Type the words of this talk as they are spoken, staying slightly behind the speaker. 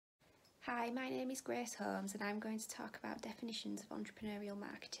Hi, my name is Grace Holmes and I'm going to talk about definitions of entrepreneurial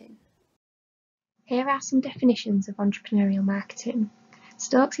marketing. Here are some definitions of entrepreneurial marketing.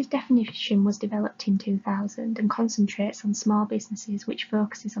 Stokes' definition was developed in 2000 and concentrates on small businesses, which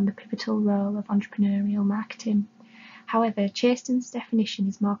focuses on the pivotal role of entrepreneurial marketing. However, Chasten's definition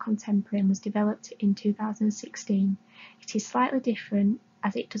is more contemporary and was developed in 2016. It is slightly different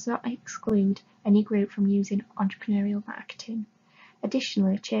as it does not exclude any group from using entrepreneurial marketing.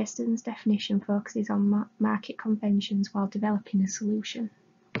 Additionally, Chasten's definition focuses on market conventions while developing a solution.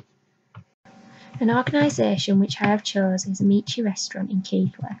 An organisation which I have chosen is Amici Restaurant in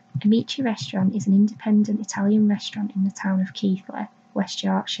Keighley. Amici Restaurant is an independent Italian restaurant in the town of Keighley, West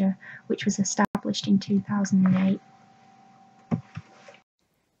Yorkshire, which was established in 2008.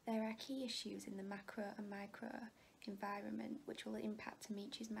 There are key issues in the macro and micro environment which will impact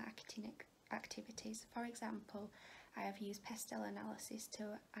Amici's marketing activities. For example, I have used pestle analysis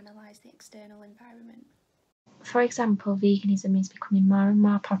to analyse the external environment. For example, veganism is becoming more and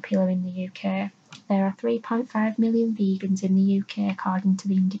more popular in the UK. There are 3.5 million vegans in the UK according to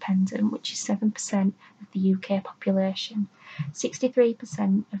The Independent, which is 7% of the UK population.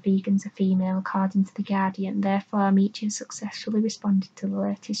 63% of vegans are female according to The Guardian, therefore Amici has successfully responded to the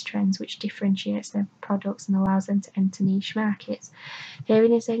latest trends which differentiates their products and allows them to enter niche markets. Here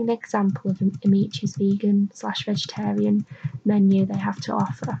is an example of Amici's vegan/vegetarian menu they have to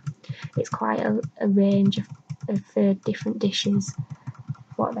offer. It's quite a range of different dishes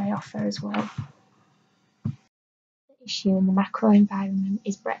what they offer as well. The issue in the macro environment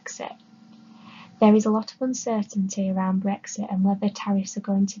is Brexit. There is a lot of uncertainty around Brexit and whether tariffs are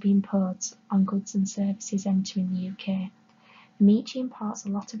going to be imposed on goods and services entering the UK. Amici imports a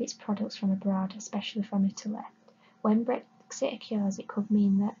lot of its products from abroad, especially from Italy. When Brexit occurs, it could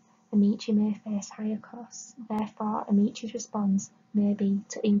mean that Amici may face higher costs. Therefore, Amici's response may be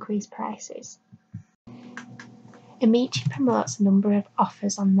to increase prices. Amici promotes a number of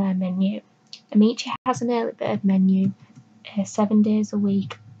offers on their menu. Amici has an early bird menu 7 days a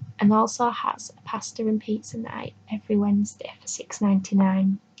week and also has a pasta and pizza night every Wednesday for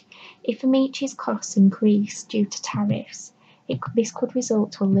 £6.99. If Amici's costs increase due to tariffs, this could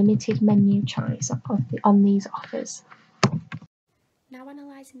result to a limited menu choice on these offers. Now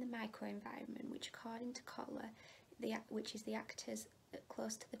analysing the microenvironment, which according to Kotler, which is the actors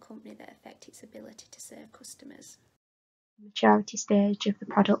close to the company that affect its ability to serve customers. The maturity stage of the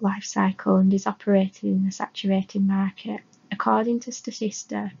product life cycle and is operating in a saturated market. According to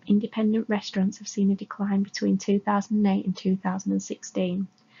Statista, independent restaurants have seen a decline between 2008 and 2016.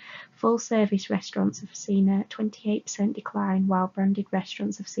 Full-service restaurants have seen a 28% decline, while branded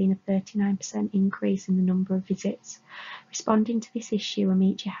restaurants have seen a 39% increase in the number of visits. Responding to this issue,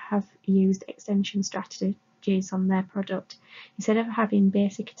 Amici have used extension strategies on their product. Instead of having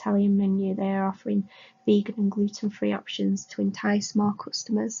basic Italian menu, they are offering vegan and gluten-free options to entice more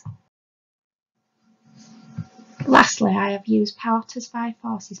customers. Lastly, I have used Porter's 5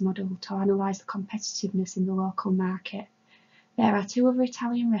 Forces model to analyse the competitiveness in the local market. There are 2 other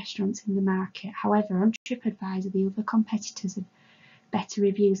Italian restaurants in the market. However, on TripAdvisor, the other competitors have better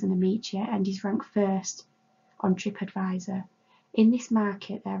reviews than Amici and is ranked first on TripAdvisor. In this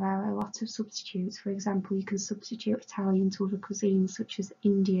market, there are a lot of substitutes. For example, you can substitute Italian to other cuisines such as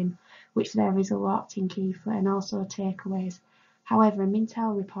Indian, which there is a lot in Keighley, and also takeaways. However, a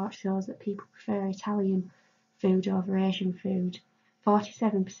Mintel report shows that people prefer Italian food over Asian food.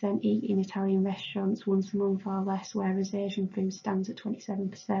 47% eat in Italian restaurants once a month or less, whereas Asian food stands at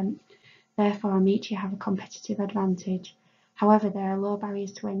 27%. Therefore, Amici have a competitive advantage. However, there are low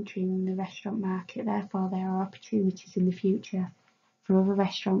barriers to entry in the restaurant market, therefore there are opportunities in the future for other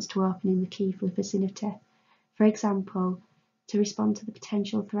restaurants to open in the Keighley vicinity. For example, to respond to the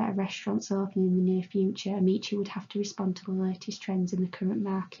potential threat of restaurants opening in the near future, Amici would have to respond to the latest trends in the current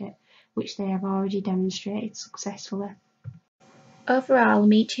market, which they have already demonstrated successfully. Overall,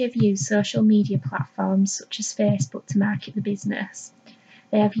 Amici have used social media platforms such as Facebook to market the business.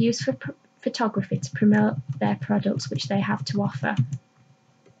 They have used photography to promote their products which they have to offer.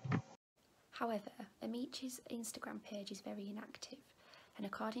 However, Amici's Instagram page is very inactive, and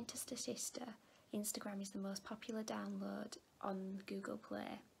according to Statista, Instagram is the most popular download on Google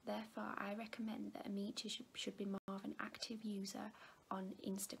Play. Therefore, I recommend that Amici should be more of an active user on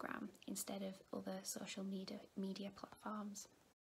Instagram instead of other social media platforms.